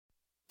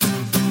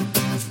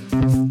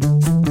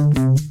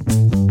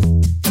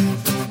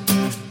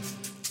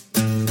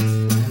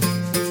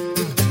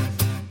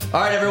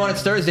everyone?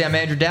 It's Thursday. I'm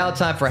Andrew Dow.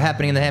 Time for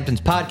Happening in the Hamptons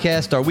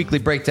podcast, our weekly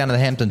breakdown of the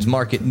Hamptons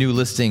market, new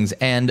listings,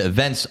 and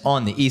events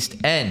on the East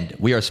End.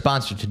 We are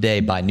sponsored today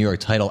by New York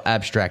Title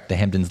Abstract, the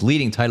Hamptons'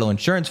 leading title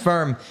insurance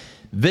firm.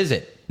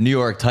 Visit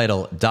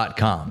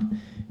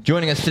NewYorkTitle.com.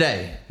 Joining us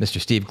today,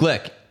 Mr. Steve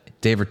Glick.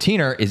 Dave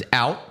Rotiner is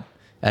out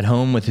at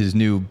home with his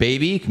new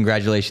baby.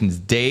 Congratulations,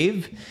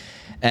 Dave.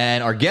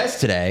 And our guest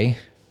today,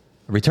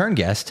 a return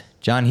guest,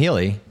 John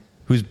Healey,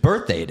 whose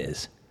birthday it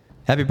is.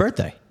 Happy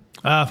birthday.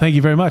 Thank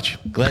you very much.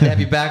 Glad to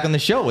have you back on the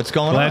show. What's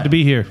going on? Glad to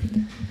be here.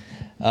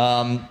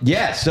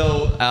 First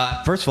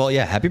of all,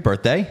 happy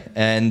birthday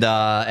and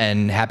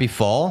happy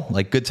fall.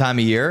 Like, good time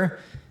of year.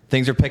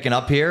 Things are picking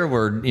up here.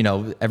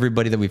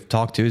 Everybody that we've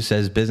talked to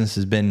says business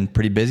has been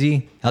pretty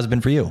busy. How's it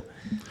been for you?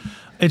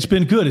 It's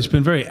been good. It's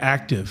been very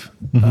active.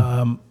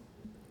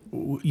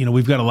 Mm-hmm.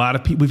 We've got a lot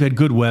of people. We've had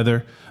good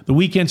weather. The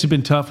weekends have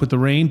been tough with the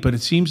rain, but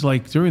it seems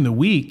like during the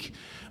week,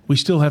 we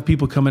still have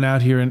people coming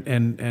out here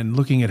and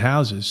looking at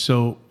houses.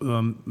 So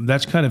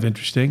that's kind of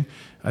interesting.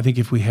 I think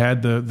if we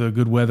had the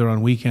good weather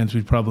on weekends,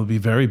 we'd probably be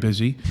very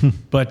busy.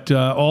 But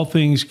all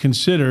things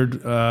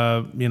considered,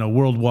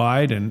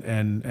 worldwide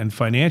and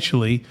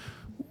financially,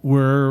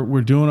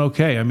 we're doing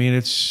okay. I mean,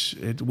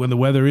 when the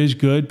weather is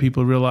good,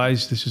 people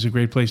realize this is a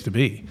great place to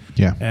be.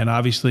 Yeah. And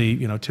obviously,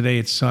 today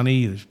it's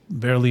sunny. There's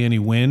barely any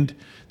wind.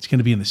 It's going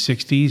to be in the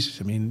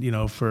 60s. I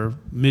mean, for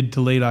mid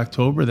to late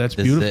October, that's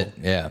beautiful. Is it?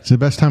 Yeah. It's the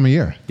best time of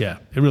year. Yeah,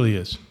 it really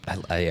is. I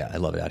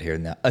love it out here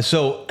now.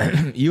 So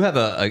you have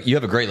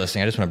a great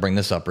listing. I just want to bring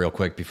this up real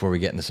quick before we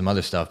get into some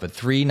other stuff. But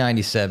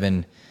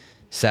 397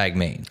 Sag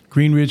Main.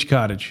 Green Ridge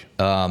Cottage.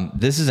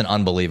 This is an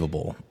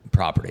unbelievable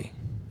property.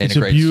 It's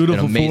a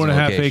beautiful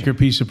 4.5 acre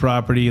piece of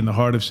property in the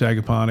heart of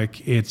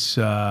Sagaponack. It's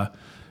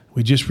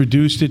we just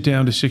reduced it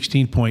down to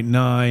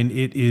 16.9.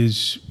 It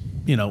is,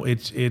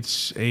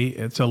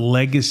 it's a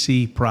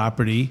legacy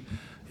property,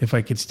 if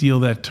I could steal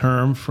that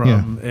term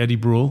from Eddie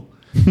Brule.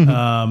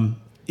 It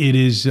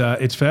is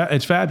it's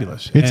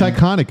fabulous. It's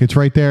iconic. It's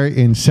right there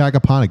in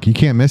Sagaponack. You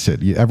can't miss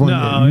it. You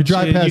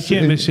drive past you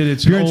can't miss it.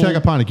 It's if you're in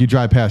Sagaponack, you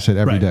drive past it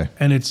every day.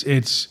 And it's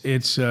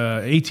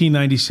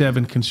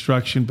 1897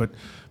 construction, but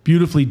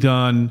beautifully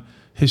done,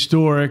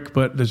 historic,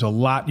 but there's a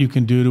lot you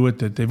can do to it.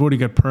 That they've already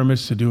got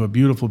permits to do a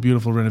beautiful,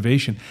 beautiful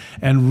renovation.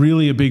 And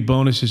really a big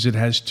bonus is it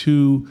has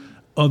two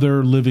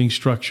other living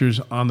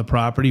structures on the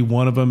property.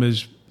 One of them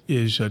is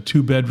a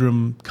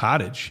 2-bedroom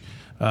cottage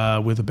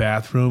with a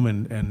bathroom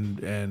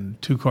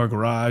and 2-car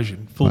garage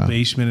and full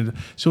basement.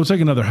 So it's like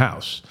another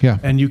house. Yeah.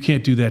 And you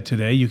can't do that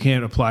today. You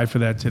can't apply for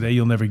that today.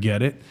 You'll never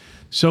get it.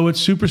 So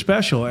it's super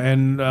special.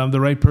 And the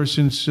right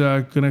person's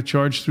going to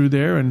charge through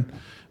there, and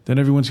then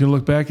everyone's going to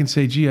look back and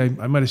say, gee, I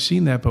might have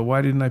seen that, but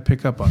why didn't I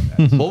pick up on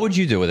that? What would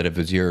you do with it if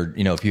it was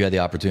if you had the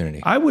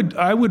opportunity? I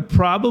would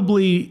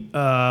probably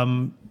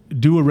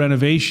do a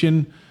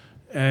renovation,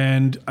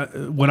 and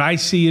what I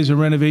see is a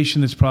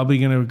renovation that's probably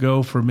going to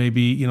go for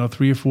maybe,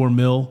 $3 or $4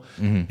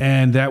 million,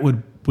 and that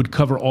would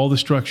cover all the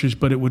structures,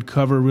 but it would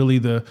cover really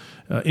the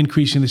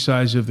increasing the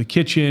size of the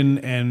kitchen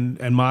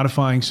and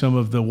modifying some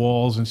of the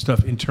walls and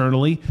stuff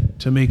internally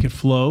to make it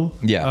flow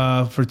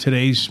for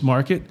today's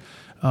market.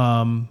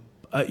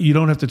 You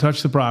don't have to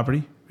touch the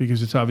property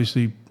because it's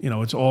obviously,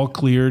 it's all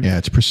cleared. Yeah,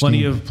 it's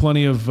pristine.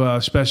 Plenty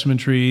of specimen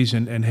trees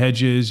and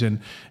hedges and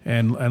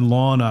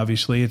lawn.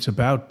 Obviously, it's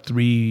about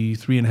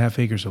 3.5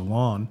 acres of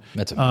lawn.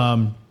 That's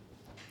amazing.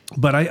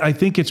 But I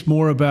think it's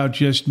more about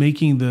just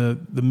making the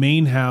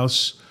main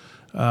house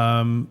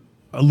a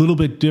little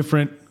bit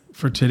different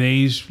for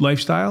today's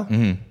lifestyle.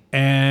 Mm-hmm.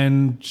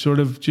 And sort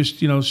of just,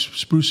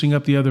 sprucing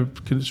up the other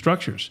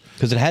structures.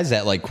 Because it has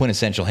that like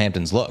quintessential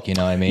Hamptons look, you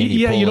know what I mean?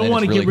 You don't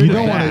want to get rid of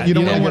that. You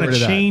don't want to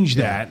change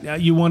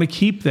that. You want to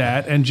keep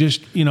that and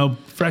just,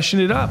 freshen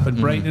it up and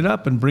brighten it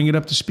up and bring it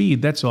up to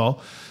speed. That's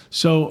all.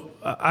 So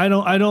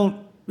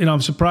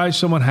I'm surprised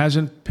someone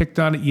hasn't picked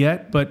on it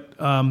yet, but,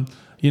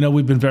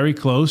 we've been very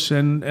close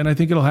and I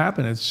think it'll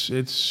happen.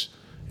 It's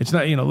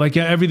not, like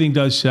everything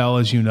does sell,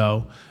 as you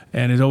know,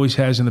 and it always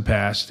has in the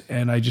past.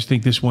 And I just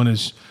think this one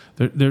is,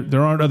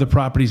 there aren't other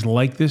properties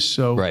like this,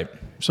 so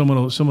someone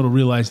will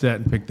realize that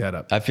and pick that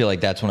up. I feel like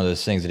that's one of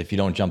those things that if you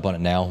don't jump on it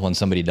now, when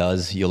somebody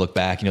does, you'll look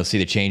back and you'll see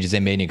the changes they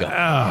made and you go,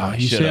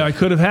 you say, I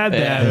could have had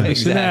that. Yeah,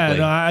 exactly.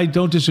 No, I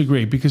don't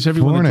disagree because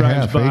everyone that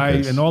drives by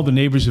and all the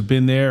neighbors have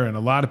been there and a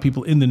lot of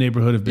people in the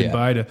neighborhood have been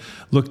by to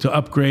look to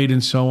upgrade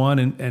and so on,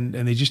 and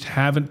they just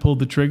haven't pulled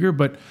the trigger.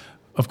 But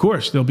of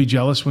course, they'll be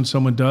jealous when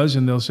someone does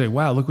and they'll say,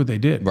 wow, look what they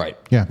did. Right.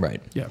 Yeah.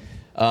 Right. Yeah.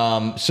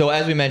 So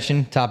as we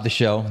mentioned, top of the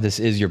show, this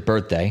is your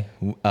birthday.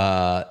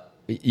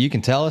 You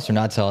can tell us or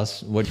not tell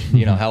us what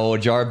how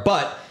old you are,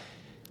 but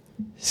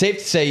safe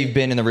to say you've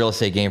been in the real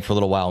estate game for a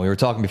little while. We were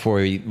talking before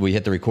we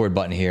hit the record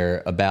button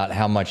here about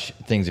how much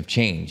things have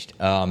changed.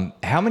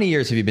 How many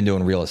years have you been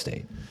doing real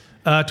estate?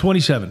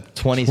 27.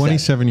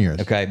 27 years.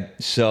 Okay.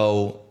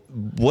 So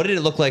what did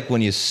it look like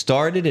when you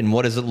started, and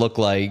what does it look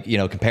like,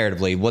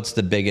 comparatively? What's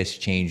the biggest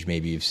change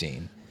maybe you've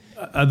seen?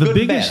 The good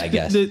biggest, and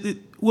bad, I guess.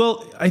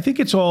 Well, I think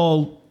it's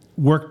all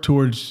worked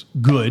towards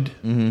good,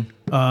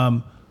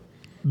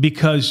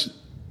 because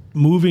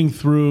moving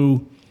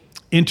through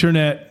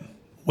internet,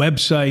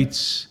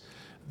 websites,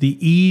 the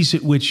ease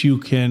at which you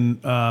can,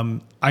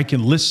 I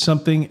can list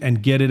something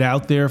and get it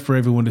out there for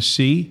everyone to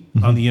see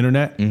on the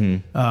internet,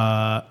 and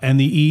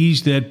the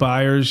ease that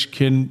buyers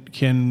can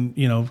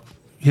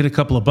hit a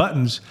couple of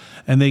buttons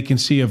and they can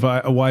see a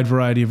wide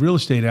variety of real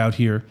estate out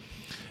here.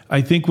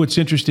 I think what's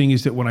interesting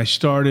is that when I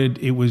started,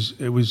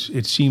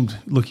 it seemed,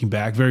 looking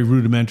back, very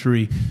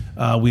rudimentary.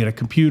 We had a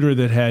computer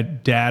that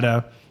had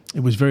data. It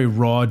was very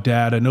raw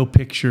data, no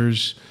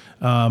pictures.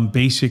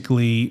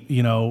 Basically,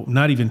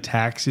 not even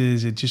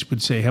taxes. It just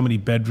would say how many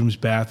bedrooms,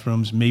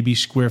 bathrooms, maybe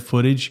square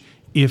footage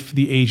if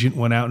the agent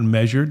went out and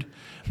measured.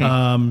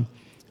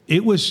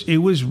 It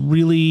was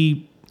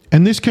really.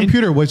 And this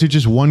computer, was it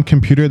just one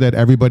computer that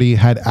everybody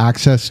had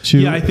access to?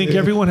 Yeah, I think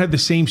everyone had the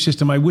same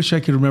system. I wish I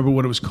could remember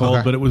what it was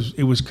called, but it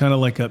was kind of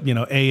like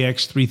a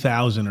AX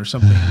 3000 or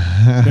something.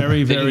 Very,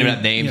 very. They didn't even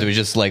have names. It was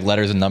just like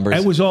letters and numbers.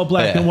 It was all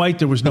black and white.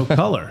 There was no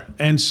color.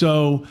 And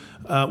so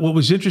what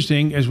was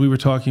interesting, as we were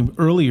talking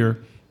earlier,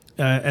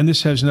 and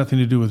this has nothing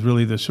to do with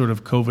really the sort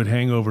of COVID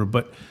hangover,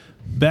 but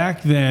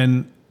back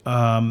then,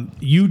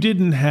 you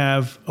didn't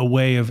have a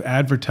way of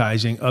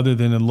advertising other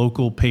than in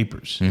local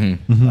papers.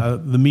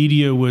 The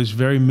media was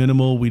very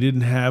minimal. We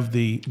didn't have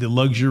the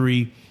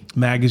luxury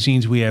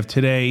magazines we have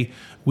today.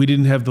 We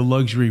didn't have the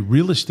luxury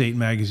real estate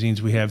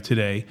magazines we have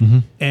today.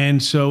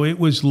 And so it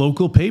was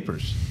local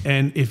papers.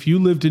 And if you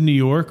lived in New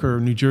York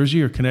or New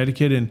Jersey or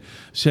Connecticut and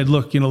said,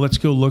 look, let's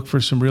go look for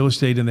some real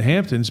estate in the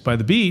Hamptons by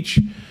the beach,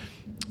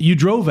 you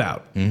drove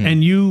out,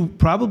 and you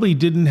probably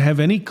didn't have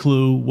any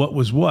clue what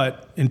was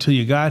what until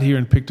you got here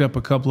and picked up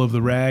a couple of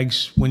the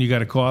rags when you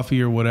got a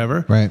coffee or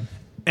whatever. Right.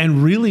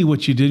 And really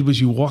what you did was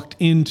you walked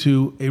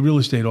into a real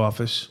estate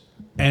office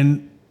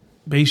and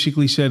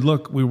basically said,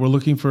 look, we were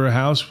looking for a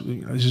house.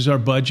 This is our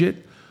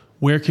budget.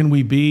 Where can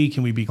we be?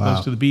 Can we be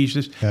close to the beach?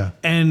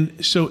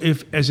 And so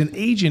as an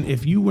agent,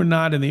 if you were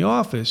not in the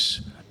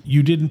office,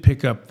 you didn't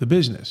pick up the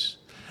business.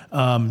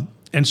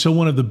 And so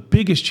one of the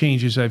biggest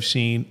changes I've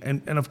seen,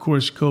 and of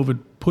course COVID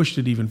pushed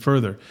it even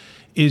further,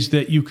 is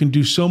that you can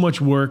do so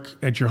much work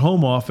at your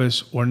home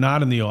office or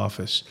not in the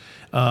office.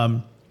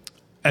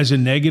 As a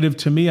negative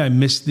to me, I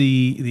miss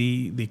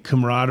the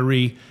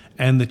camaraderie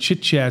and the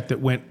chit-chat that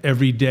went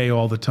every day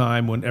all the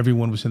time when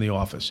everyone was in the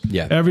office.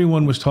 Yeah.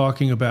 Everyone was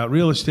talking about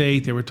real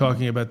estate. They were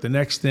talking about the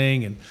next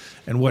thing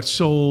and what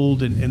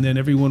sold. And then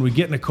everyone would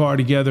get in a car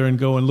together and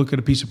go and look at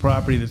a piece of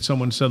property that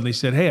someone suddenly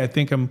said, hey, I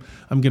think I'm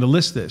going to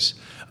list this.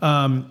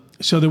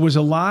 So there was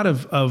a lot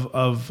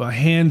of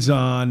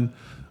hands-on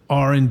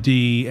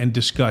R&D and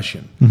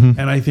discussion.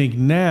 And I think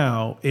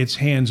now it's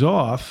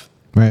hands-off,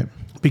 right?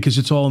 Because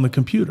it's all on the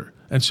computer.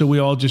 And so we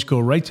all just go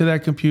right to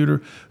that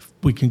computer.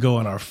 We can go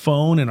on our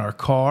phone, in our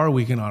car,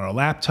 we can on our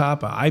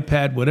laptop, an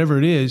iPad, whatever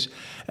it is,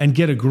 and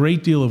get a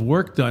great deal of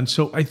work done.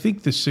 So I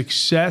think the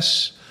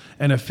success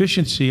and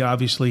efficiency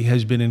obviously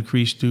has been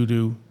increased due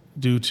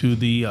to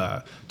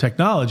the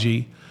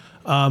technology.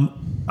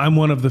 I'm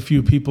one of the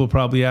few people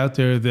probably out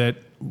there that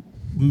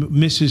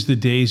misses the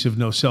days of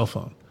no cell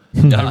phone.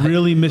 I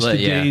really miss the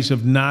days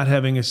of not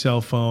having a cell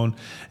phone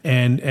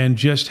and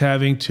just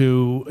having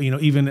to,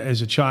 even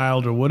as a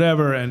child or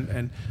whatever.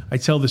 And I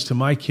tell this to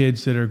my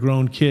kids that are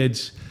grown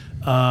kids,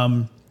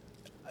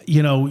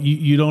 you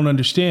don't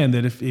understand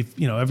that if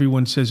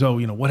everyone says, oh,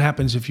 what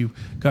happens if you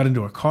got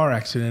into a car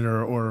accident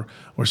or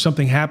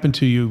something happened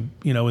to you,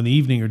 in the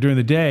evening or during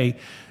the day.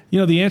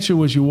 The answer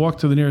was you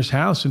walked to the nearest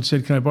house and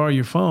said, can I borrow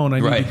your phone?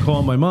 I need to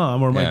call my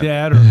mom or my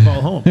dad or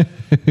call home.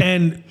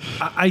 And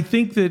I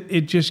think that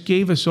it just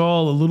gave us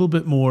all a little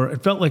bit more.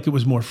 It felt like it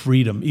was more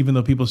freedom, even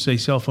though people say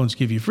cell phones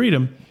give you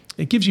freedom.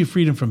 It gives you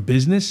freedom from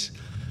business,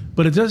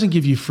 but it doesn't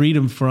give you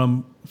freedom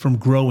from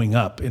growing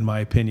up, in my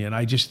opinion.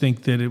 I just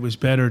think that it was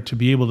better to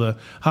be able to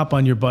hop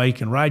on your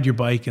bike and ride your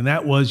bike, and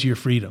that was your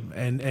freedom.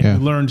 And you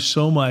learned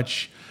so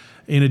much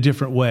in a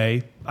different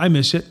way. I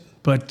miss it.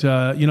 But,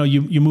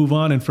 you move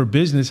on, and for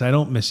business, I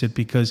don't miss it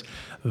because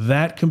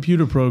that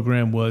computer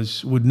program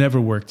would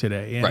never work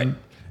today.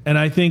 And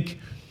I think,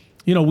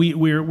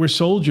 we're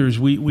soldiers.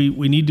 We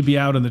need to be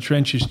out in the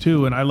trenches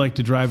too. And I like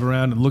to drive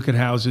around and look at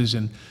houses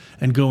and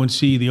go and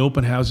see the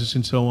open houses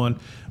and so on.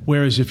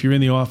 Whereas if you're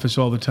in the office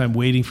all the time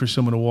waiting for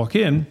someone to walk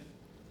in,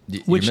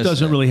 which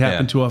doesn't really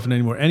happen too often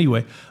anymore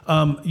anyway,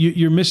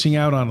 you're missing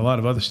out on a lot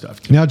of other stuff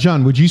too. Now,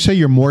 John, would you say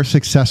you're more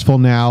successful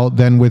now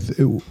than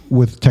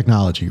with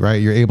technology,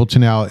 right? You're able to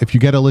now, if you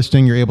get a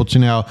listing, you're able to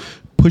now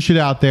push it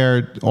out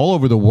there all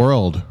over the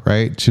world,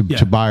 right,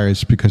 to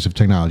buyers because of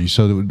technology.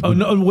 So,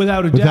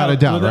 without a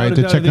doubt, right?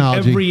 The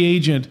technology. Every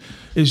agent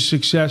is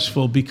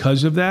successful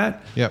because of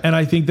that. Yep. And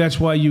I think that's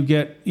why you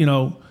get,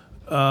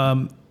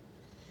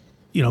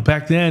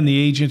 back then the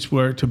agents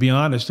were, to be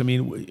honest,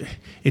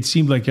 it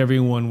seemed like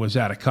everyone was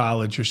out of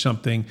college or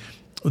something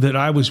that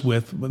I was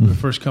with, the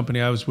first company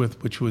I was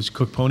with, which was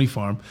Cook Pony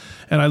Farm.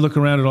 And I look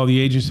around at all the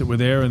agents that were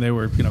there and they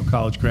were,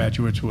 college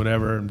graduates or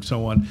whatever and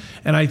so on.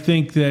 And I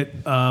think that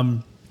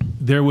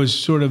there was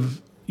sort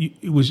of,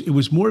 it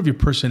was more of your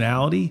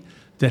personality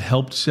that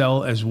helped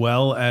sell as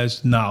well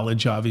as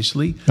knowledge,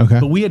 obviously. Okay.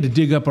 But we had to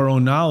dig up our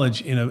own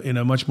knowledge in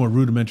a much more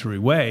rudimentary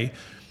way,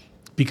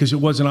 because it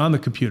wasn't on the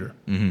computer.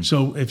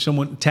 So if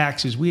someone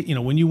taxes,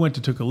 when you went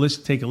to take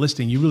a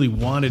listing, you really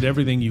wanted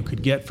everything you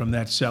could get from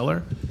that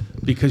seller,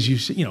 because you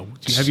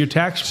have your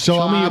tax. So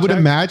I would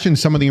imagine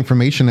some of the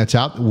information that's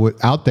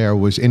out there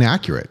was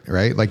inaccurate,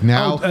 right? Like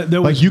now,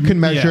 you can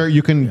measure,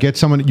 you can get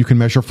someone, you can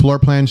measure floor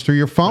plans through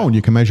your phone,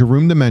 you can measure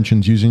room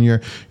dimensions using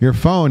your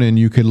phone, and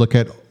you could look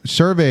at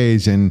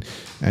surveys and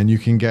you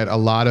can get a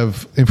lot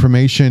of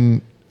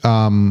information,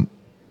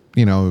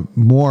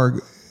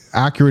 more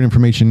accurate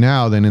information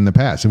now than in the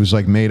past. It was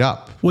like made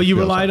up. Well, you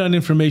relied on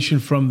information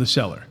from the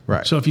seller.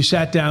 Right. So if you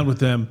sat down with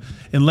them,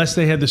 unless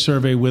they had the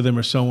survey with them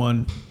or so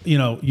on,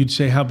 you'd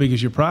say, how big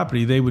is your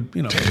property? They would,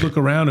 look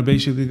around and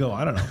basically go,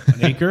 I don't know,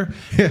 an acre.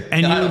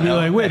 And you would be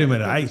like, wait a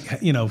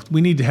minute, we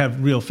need to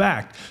have real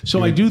fact.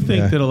 So I do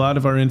think that a lot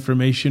of our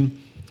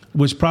information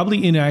was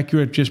probably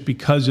inaccurate just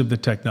because of the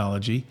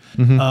technology.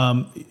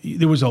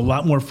 There was a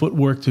lot more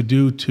footwork to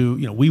do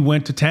we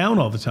went to town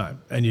all the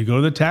time, and you go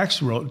to the tax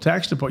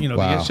department,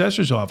 the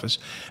assessor's office,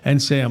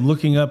 and say, I'm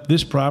looking up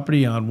this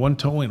property on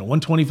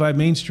 125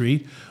 Main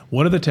Street.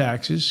 What are the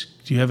taxes?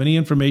 Do you have any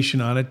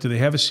information on it? Do they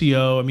have a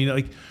CO? I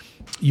mean,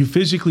 you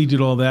physically did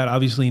all that.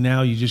 Obviously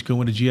now you just go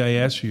into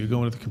GIS or you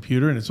go into the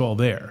computer and it's all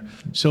there.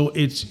 So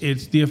it's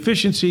the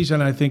efficiencies,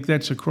 and I think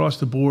that's across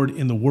the board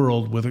in the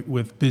world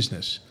with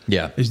business.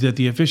 Yeah. Is that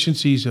the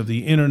efficiencies of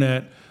the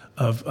internet,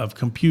 of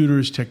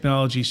computers,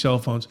 technology, cell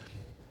phones,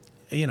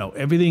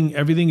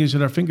 everything is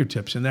at our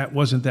fingertips, and that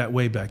wasn't that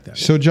way back then.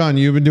 So, John,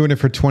 you've been doing it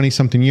for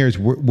 20-something years.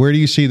 Where do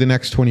you see the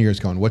next 20 years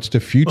going? What's the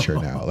future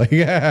now?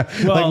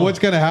 What's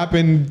going to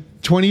happen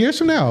 20 years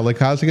from now?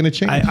 How's it going to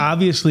change?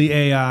 Obviously,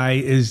 AI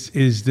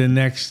is the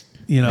next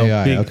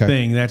big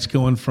thing. That's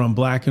going from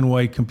black and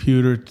white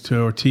computer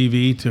or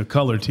TV to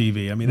color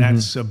TV. I mean,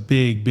 that's a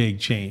big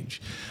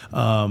change.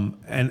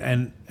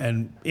 And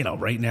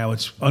right now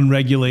it's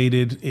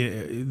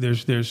unregulated.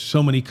 There's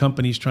so many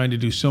companies trying to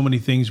do so many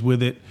things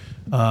with it.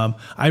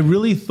 I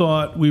really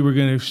thought we were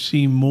going to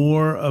see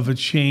more of a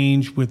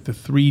change with the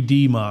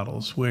 3D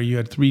models, where you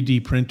had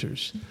 3D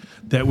printers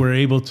that were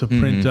able to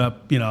print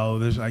up.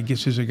 There's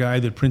a guy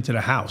that printed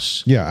a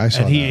house. Yeah, I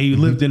saw and he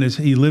lived in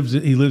he lives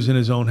in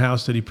his own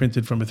house that he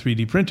printed from a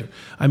 3D printer.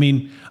 I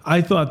mean,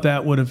 I thought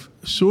that would have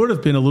sort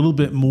of been a little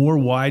bit more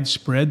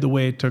widespread the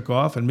way it took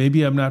off, and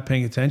maybe I'm not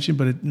paying attention,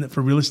 but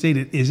for real estate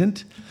it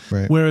isn't.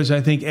 Right. Whereas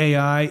I think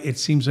AI, it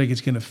seems like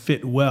it's going to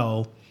fit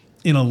well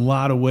in a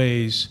lot of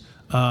ways.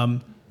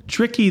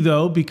 Tricky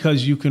though,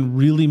 because you can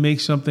really make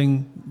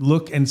something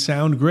look and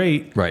sound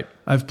great. Right.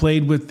 I've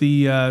played with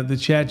the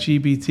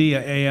ChatGPT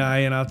AI,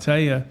 and I'll tell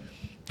you,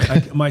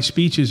 my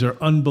speeches are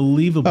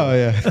unbelievable. Oh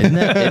yeah, isn't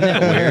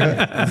that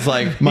weird? It's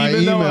like my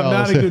even emails, though I'm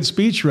not a good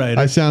speechwriter.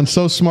 I sound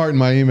so smart in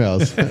my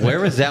emails. Where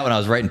was that when I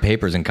was writing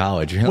papers in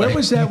college? Where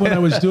was that when I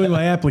was doing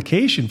my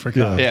application for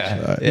college? Yeah,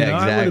 exactly.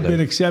 I would have been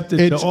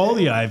accepted to all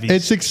the Ivies.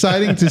 It's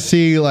exciting to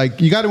see,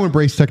 you got to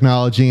embrace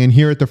technology. And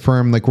here at the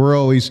firm, we're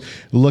always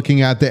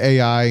looking at the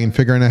AI and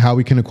figuring out how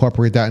we can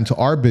incorporate that into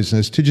our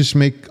business to just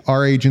make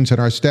our agents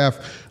and our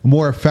staff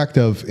more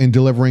effective in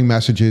delivering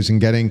messages and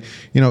getting,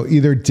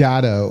 either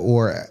data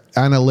or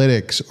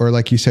analytics, or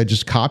like you said,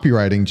 just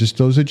copywriting.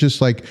 Those are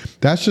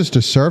that's just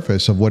a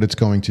surface of what it's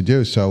going to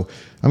do. So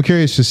I'm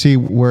curious to see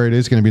where it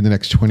is going to be in the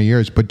next 20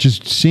 years, but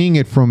just seeing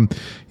it from,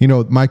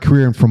 my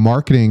career and from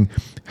marketing,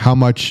 how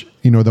much,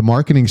 the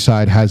marketing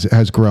side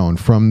has grown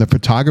from the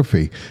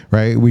photography,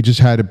 right? We just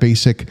had a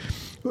basic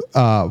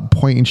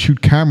point and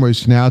shoot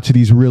cameras now to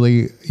these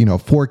really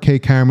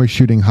 4K cameras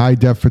shooting high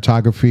def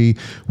photography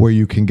where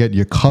you can get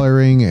your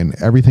coloring and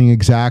everything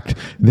exact.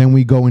 Then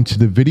we go into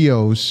the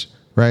videos,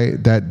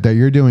 right, that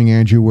you're doing,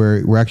 Andrew,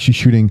 where we're actually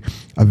shooting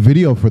a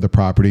video for the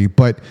property.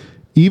 But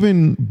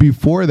even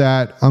before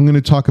that, I'm going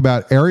to talk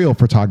about aerial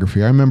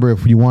photography. I remember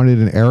if you wanted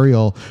an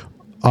aerial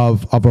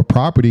of a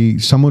property,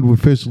 someone would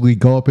physically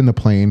go up in the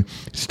plane,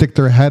 stick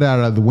their head out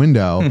of the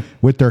window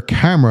with their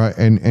camera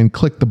and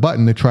click the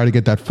button to try to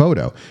get that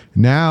photo.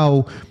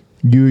 Now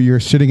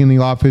you're sitting in the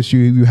office,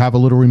 you have a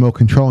little remote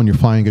control, and you're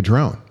flying a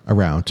drone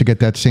around to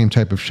get that same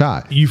type of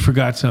shot. You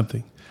forgot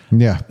something.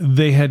 Yeah.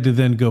 They had to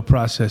then go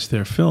process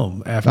their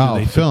film after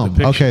they took the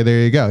picture. Okay, there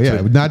you go.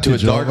 Yeah, not to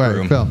digital, a dark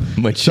room, film.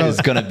 which is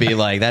going to be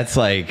that's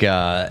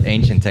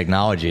ancient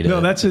technology.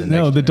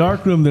 The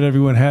dark room that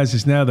everyone has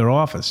is now their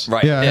office.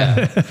 Right.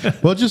 Yeah.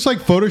 Well, just like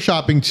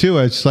photoshopping too.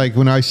 It's like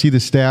when I see the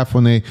staff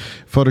when they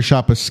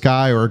Photoshop a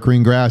sky or a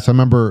green grass. I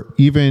remember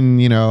even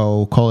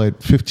call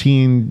it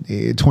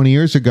 15, 20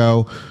 years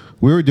ago,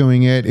 we were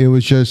doing it. It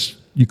was just,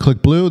 you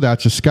click blue,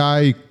 that's a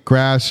sky,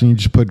 grass, and you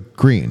just put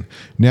green.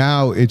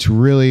 Now it's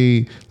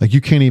really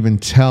you can't even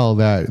tell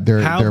that they're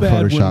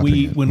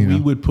photoshopping. When we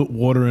would put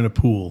water in a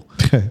pool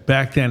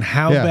back then,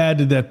 how bad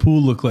did that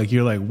pool look like?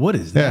 You're like, what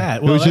is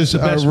that? Well, it was just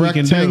a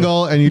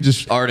rectangle, and you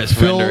just artist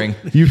rendering.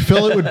 You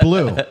fill it with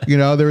blue.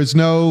 There is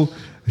no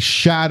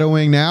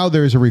shadowing. Now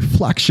there's a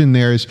reflection.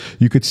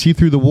 You could see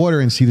through the water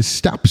and see the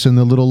steps and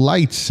the little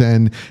lights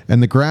and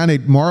the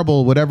granite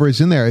marble, whatever is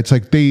in there. It's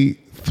like they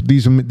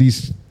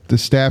the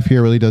staff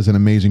here really does an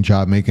amazing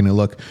job making it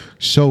look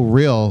so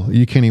real,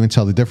 you can't even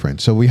tell the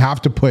difference. So we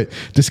have to put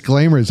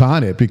disclaimers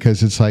on it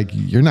because it's like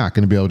you're not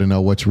going to be able to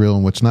know what's real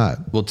and what's not.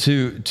 Well,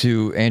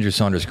 to Andrew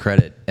Saunders'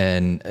 credit,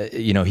 and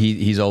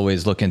he's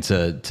always looking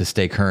to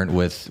stay current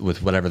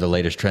with whatever the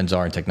latest trends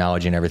are in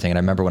technology and everything. And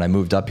I remember when I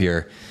moved up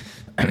here,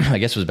 I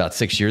guess it was about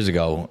 6 years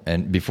ago,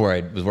 and before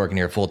I was working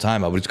here full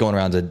time, I was going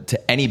around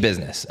to any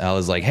business. I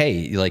was like,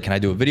 hey, can I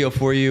do a video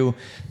for you?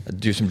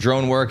 Do some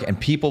drone work? And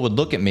people would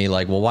look at me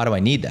like, well, why do I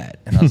need that?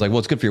 And I was like, well,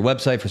 it's good for your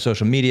website, for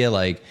social media.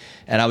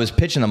 And I was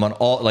pitching them on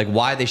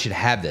why they should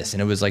have this.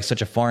 And it was like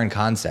such a foreign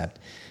concept.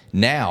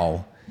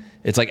 Now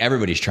it's like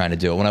everybody's trying to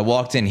do it. When I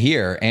walked in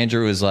here,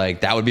 Andrew was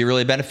like, that would be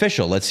really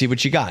beneficial. Let's see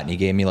what you got. And he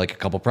gave me like a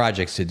couple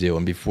projects to do.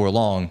 And before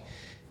long,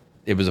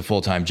 it was a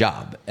full-time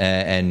job,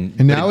 and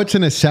now it's a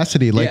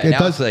necessity. Like it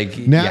does. Like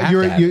now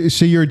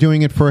you're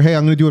doing it for, hey,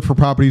 I'm going to do it for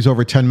properties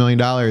over $10 million.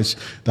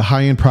 The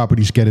high-end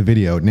properties get a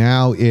video.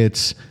 Now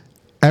it's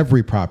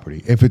every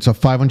property. If it's a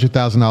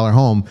 $500,000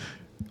 home,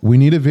 we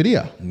need a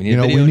video. We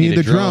need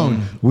the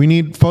drone. We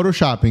need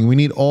photoshopping. We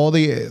need all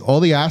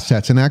the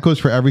assets, and that goes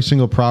for every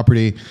single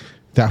property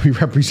that we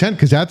represent,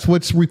 because that's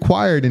what's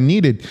required and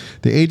needed.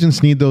 The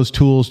agents need those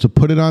tools to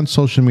put it on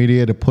social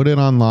media, to put it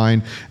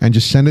online, and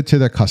just send it to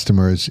their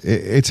customers.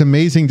 It's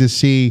amazing to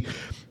see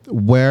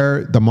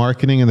where the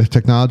marketing and the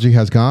technology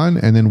has gone,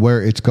 and then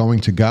where it's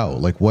going to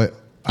go.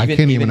 I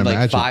can't even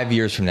imagine. 5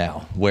 years from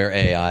now, where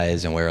AI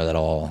is and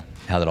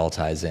how that all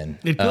ties in.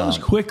 It goes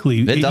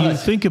quickly. It does. You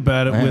think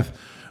about it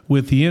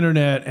with the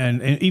internet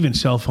and even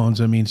cell phones.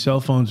 I mean, cell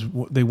phones,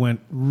 they went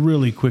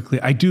really quickly.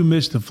 I do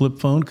miss the flip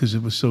phone because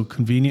it was so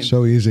convenient.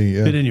 So easy.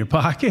 Yeah. Fit in your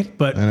pocket,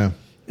 but I know.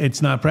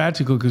 It's not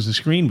practical because the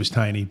screen was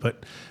tiny.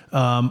 But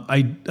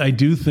I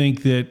do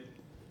think that,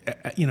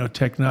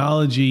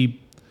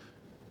 technology,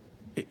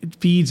 it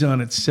feeds on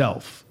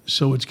itself.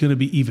 So it's going to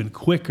be even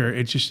quicker.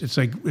 It's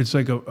like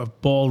a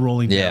ball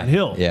rolling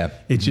downhill. Yeah.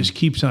 It just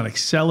keeps on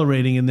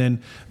accelerating. And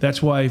then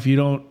that's why if you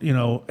don't,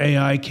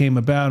 AI came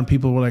about and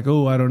people were like,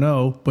 oh, I don't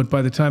know. But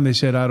by the time they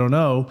said, I don't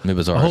know, it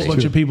was a whole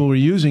bunch of people were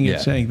using it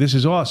saying, this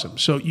is awesome.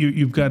 So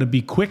you've got to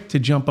be quick to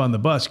jump on the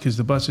bus because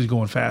the bus is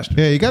going faster.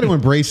 Yeah, you got to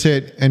embrace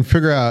it and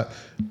figure out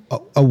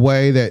a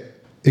way that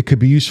it could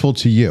be useful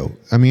to you.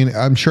 I mean,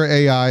 I'm sure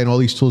AI and all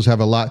these tools have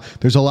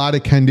there's a lot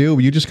it can do,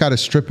 but you just got to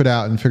strip it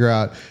out and figure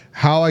out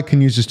how I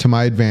can use this to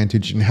my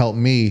advantage and help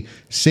me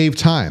save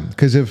time.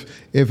 Because if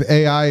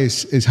AI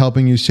is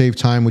helping you save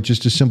time with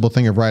just a simple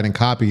thing of writing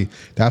copy,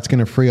 that's going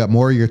to free up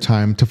more of your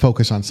time to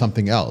focus on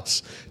something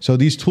else. So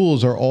these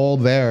tools are all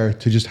there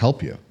to just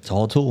help you. It's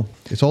all a tool.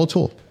 It's all a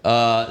tool.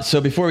 So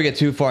before we get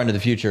too far into the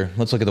future,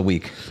 let's look at the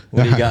week.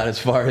 What do you got as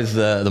far as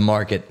the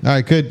market? All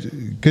right,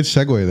 good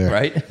segue there.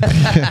 Right?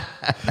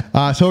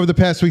 So over the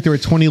past week, there were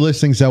 20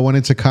 listings that went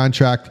into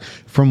contract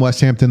from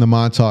West Hampton to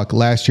Montauk.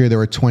 Last year, there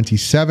were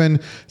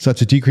 27. So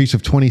that's a decrease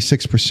of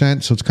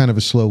 26%. So it's kind of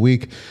a slow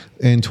week.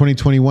 In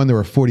 2021, there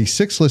were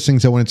 46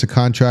 listings that went into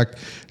contract.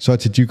 So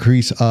that's a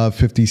decrease of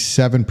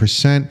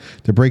 57%.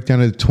 The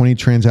breakdown of the 20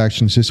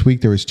 transactions this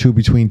week, there was 2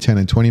 between 10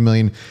 and 20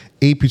 million,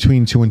 8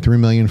 between 2 and 3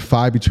 million,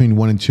 5 between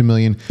 1 and 2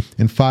 million,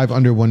 and 5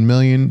 under 1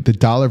 million. The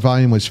dollar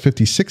volume was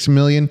 56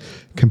 million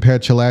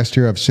compared to last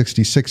year of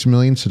 66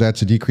 million. So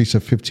that's a decrease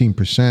of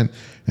 15%.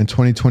 In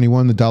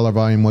 2021, the dollar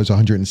volume was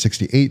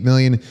 168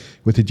 million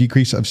with a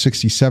decrease of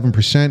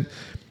 67%.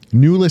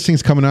 New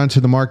listings coming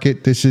onto the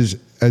market. This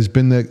has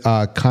been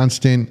the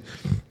constant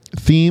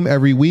theme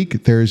every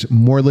week. There's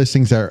more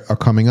listings that are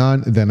coming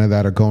on than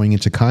that are going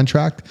into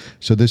contract.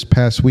 So this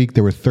past week,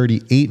 there were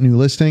 38 new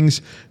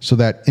listings. So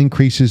that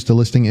increases the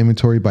listing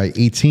inventory by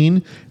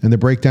 18. And the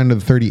breakdown of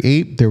the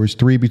 38, there was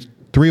 3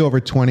 over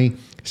 20,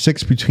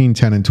 6 between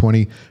 10 and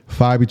 20,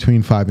 5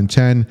 between 5 and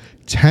 10,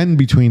 10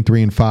 between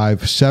 3 and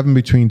 5, 7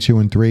 between 2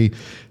 and 3,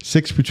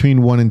 6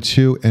 between 1 and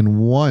 2, and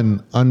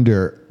 1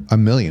 under $1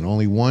 million.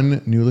 Only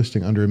one new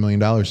listing under $1 million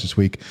this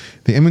week.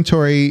 The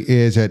inventory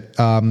is at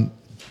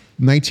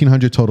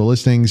 1,900 total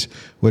listings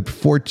with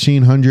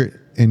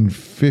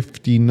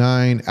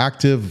 1,459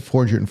 active,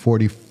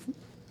 440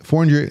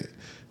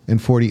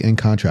 in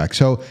contract.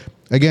 So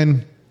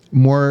again,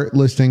 more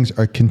listings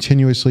are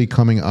continuously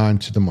coming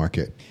onto the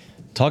market.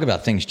 Talk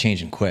about things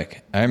changing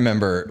quick. I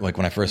remember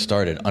when I first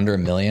started, under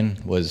 $1 million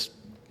was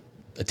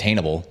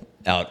attainable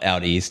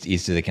out east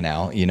of the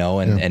canal,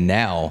 and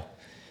now,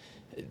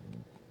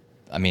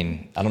 I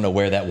mean, I don't know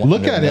where that one.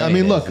 Look at it. I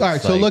mean, look. All right.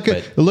 So look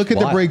at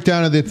the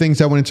breakdown of the things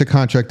that went into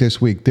contract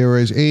this week. There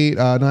was 8,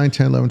 9,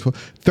 10, 11, 12,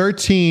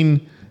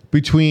 13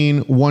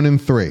 between 1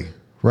 and 3,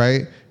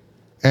 right?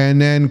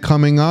 And then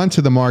coming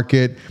onto the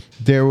market,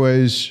 there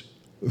was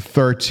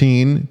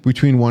 13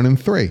 between 1 and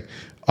 3.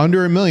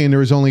 Under $1 million, there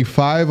was only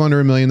 5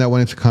 under $1 million that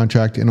went into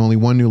contract, and only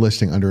 1 new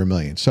listing under $1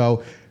 million.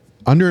 So,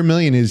 under $1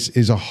 million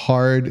is a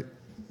hard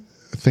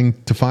thing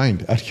to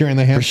find out here in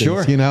the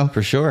Hamptons.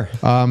 For sure.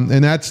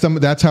 And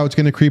that's how it's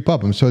going to creep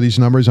up. And so these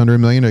numbers under $1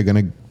 million are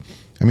going to.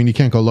 I mean, you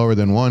can't go lower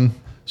than 1.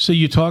 So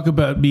you talk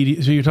about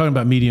you're talking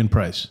about median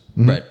price,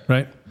 mm-hmm.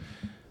 Right?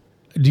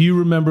 Do you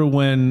remember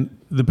when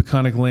the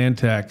Peconic land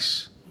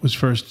tax was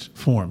first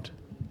formed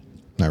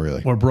Not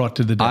really. or brought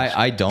to the desk?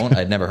 I don't.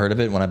 I'd never heard of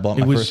it when I bought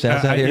my first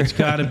house out here. It's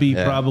got to be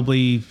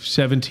probably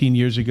 17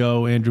 years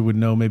ago. Andrew would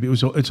know. Maybe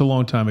it's a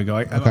long time ago.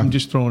 I'm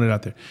just throwing it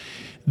out there.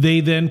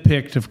 They then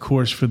picked, of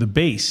course, for the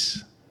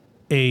base,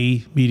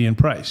 a median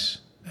price,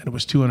 and it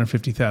was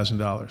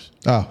 $250,000.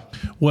 Oh,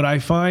 What I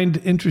find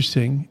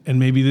interesting, and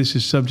maybe this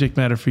is subject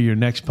matter for your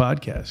next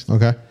podcast,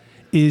 okay.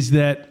 is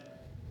that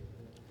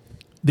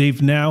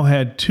they've now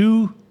had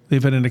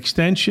they've had an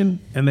extension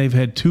and they've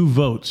had 2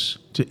 votes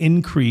to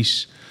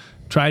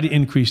try to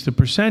increase the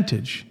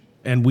percentage.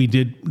 And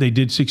they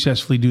did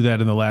successfully do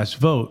that in the last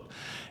vote.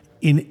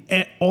 In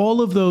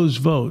all of those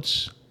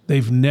votes,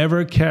 they've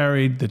never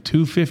carried the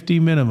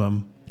 $250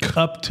 minimum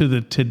up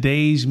to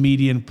today's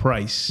median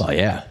price. Oh,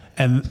 yeah.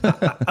 And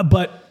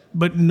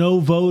but no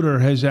voter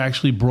has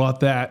actually brought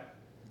that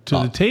to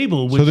the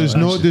table. So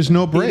there's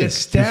no break. It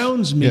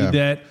astounds me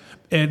that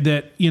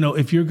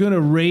if you're going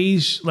to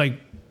raise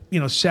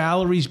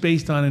salaries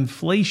based on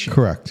inflation,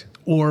 Correct.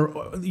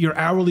 or your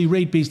hourly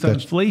rate based on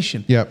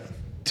inflation, Yep.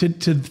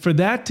 for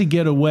that to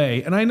get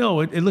away, and I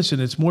know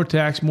listen, it's more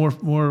tax,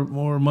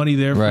 more money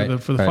there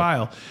for the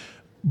file,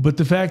 but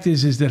the fact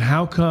is that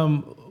how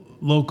come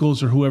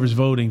locals or whoever's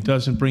voting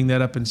doesn't bring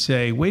that up and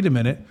say, wait a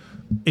minute,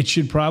 it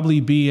should probably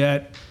be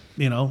at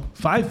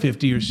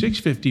 $550 or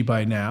 $650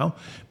 by now,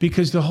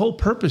 because the whole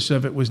purpose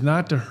of it was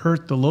not to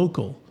hurt the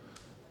local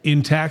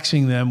in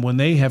taxing them when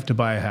they have to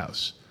buy a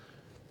house.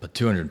 But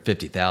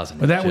 $250,000.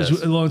 But that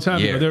was a long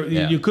time ago.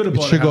 You could have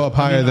bought. It should go up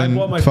higher than I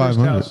bought my first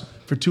 500. house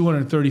for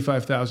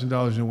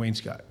 $235,000 in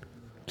Wainscott,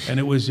 and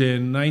it was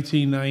in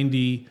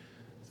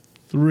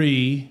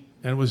 1993,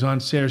 and it was on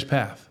Sayers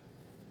Path.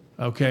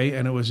 Okay,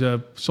 and it was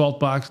a salt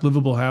box,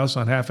 livable house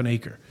on half an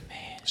acre.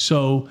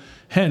 So,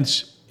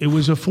 hence, it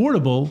was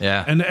affordable.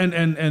 Yeah.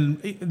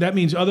 And that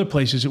means other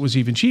places it was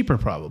even cheaper,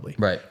 probably.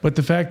 Right. But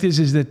the fact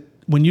is that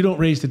when you don't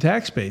raise the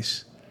tax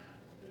base,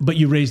 but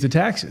you raise the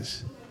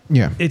taxes,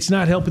 it's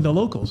not helping the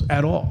locals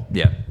at all.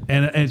 Yeah.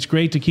 And it's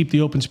great to keep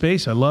the open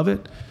space. I love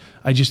it.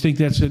 I just think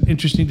that's an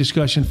interesting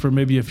discussion for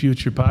maybe a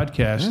future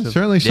podcast.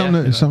 Certainly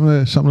something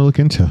to look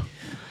into.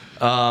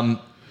 All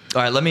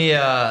right, let me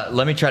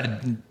try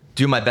to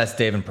do my best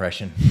Dave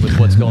impression with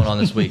what's going on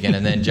this weekend,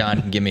 and then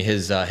John can give me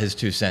his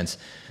 2 cents.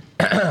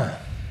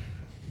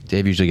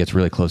 Dave usually gets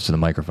really close to the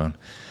microphone.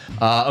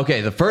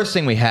 Okay, the first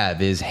thing we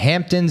have is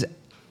Hamptons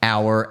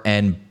Hour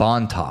and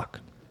Bond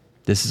Talk.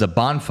 This is a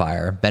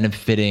bonfire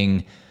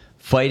benefiting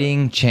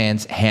Fighting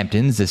Chance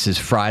Hamptons. This is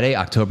Friday,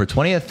 October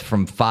 20th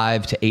from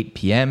 5 to 8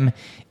 p.m.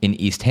 in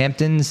East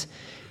Hamptons.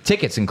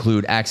 Tickets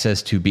include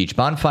access to beach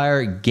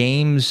bonfire,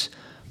 games,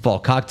 fall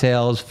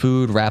cocktails,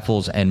 food,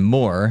 raffles, and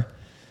more.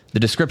 The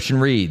description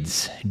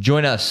reads,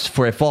 join us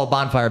for a fall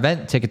bonfire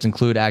event. Tickets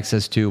include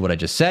access to what I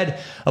just said.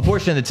 A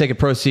portion of the ticket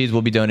proceeds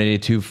will be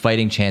donated to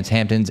Fighting Chance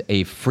Hamptons,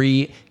 a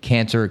free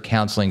cancer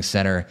counseling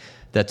center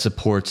that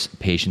supports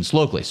patients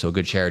locally. So a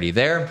good charity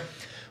there.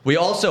 We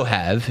also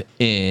have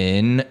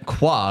in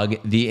Quogue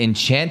the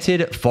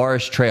Enchanted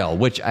Forest Trail,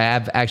 which I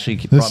have actually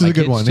brought my kids to. This is a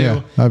good one,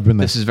 yeah. I've been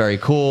there. This is very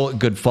cool.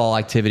 Good fall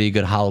activity,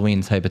 good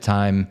Halloween type of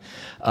time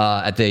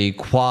at the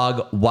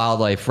Quogue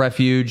Wildlife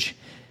Refuge.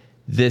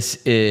 This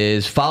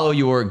is follow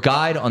your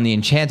guide on the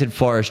Enchanted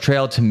Forest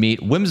Trail to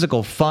meet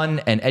whimsical,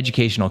 fun, and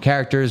educational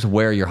characters.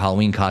 Wear your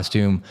Halloween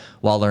costume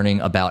while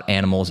learning about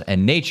animals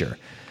and nature.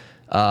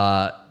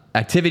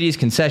 Activities,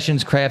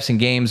 concessions, crafts, and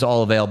games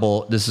all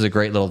available. This is a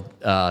great little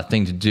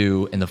thing to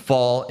do in the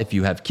fall if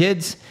you have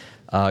kids.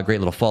 Great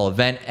little fall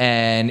event.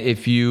 And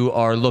if you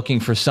are looking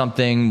for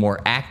something more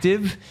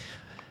active,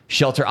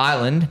 Shelter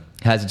Island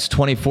has its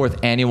 24th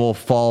annual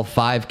Fall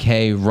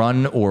 5K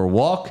run or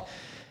walk.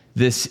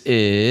 This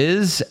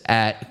is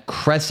at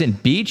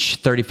Crescent Beach,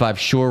 35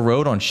 Shore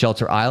Road on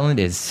Shelter Island.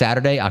 It is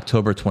Saturday,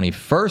 October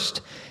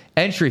 21st.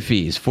 Entry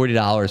fees,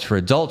 $40 for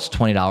adults,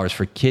 $20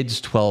 for kids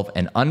 12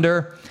 and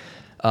under.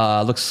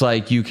 Looks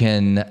like you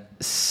can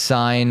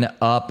sign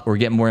up or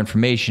get more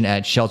information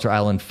at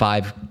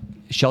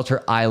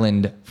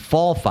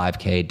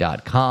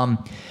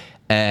shelterislandfall5k.com.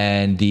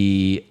 And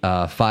the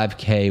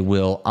 5K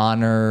will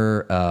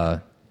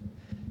honor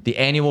the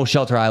annual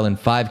Shelter Island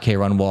 5K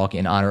run walk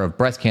in honor of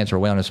Breast Cancer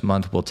Awareness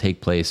Month will take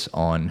place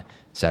on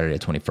Saturday,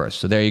 21st.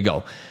 So there you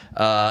go.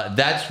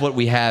 That's what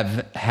we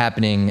have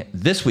happening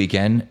this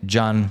weekend.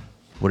 John,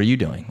 what are you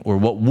doing? Or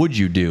what would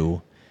you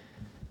do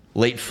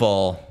late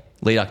fall,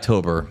 late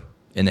October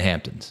in the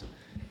Hamptons?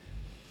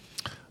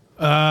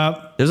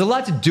 There's a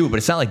lot to do, but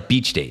it's not like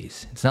beach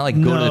days. It's not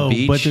like go to the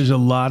beach. But there's a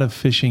lot of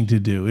fishing to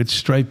do. It's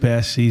striped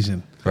bass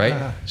season.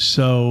 Right.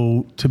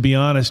 So to be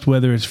honest,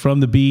 whether it's from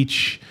the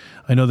beach,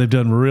 I know they've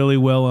done really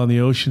well on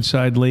the ocean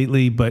side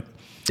lately, but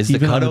is the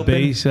even cut on the open?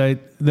 bay side,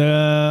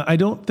 I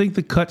don't think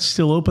the cut's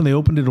still open. They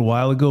opened it a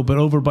while ago, but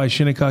over by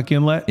Shinnecock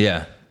Inlet,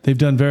 yeah, they've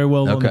done very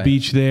well on the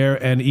beach there,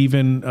 and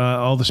even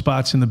all the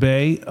spots in the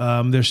bay,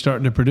 they're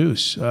starting to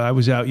produce. I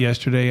was out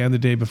yesterday and the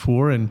day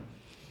before, and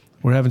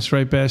we're having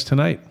striped bass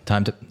tonight.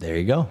 There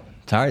you go.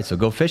 All right, so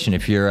go fishing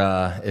if you're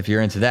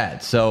into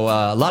that. So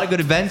a lot of good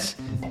events.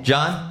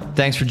 John,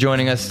 thanks for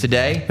joining us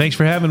today. Thanks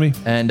for having me.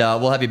 And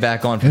we'll have you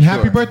back on for and sure.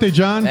 Happy birthday,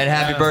 John. And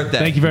happy birthday.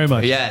 Thank you very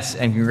much. Yes,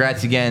 and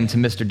congrats again to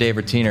Mr. Dave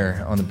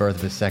Rotiner on the birth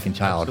of his second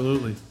child.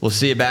 Absolutely. We'll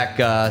see you back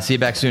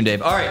soon,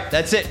 Dave. All right,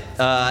 that's it.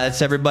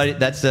 That's everybody.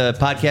 That's the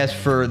podcast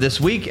for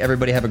this week.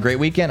 Everybody have a great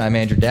weekend. I'm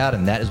Andrew Dowd,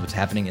 and that is what's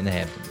happening in the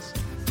Hamptons.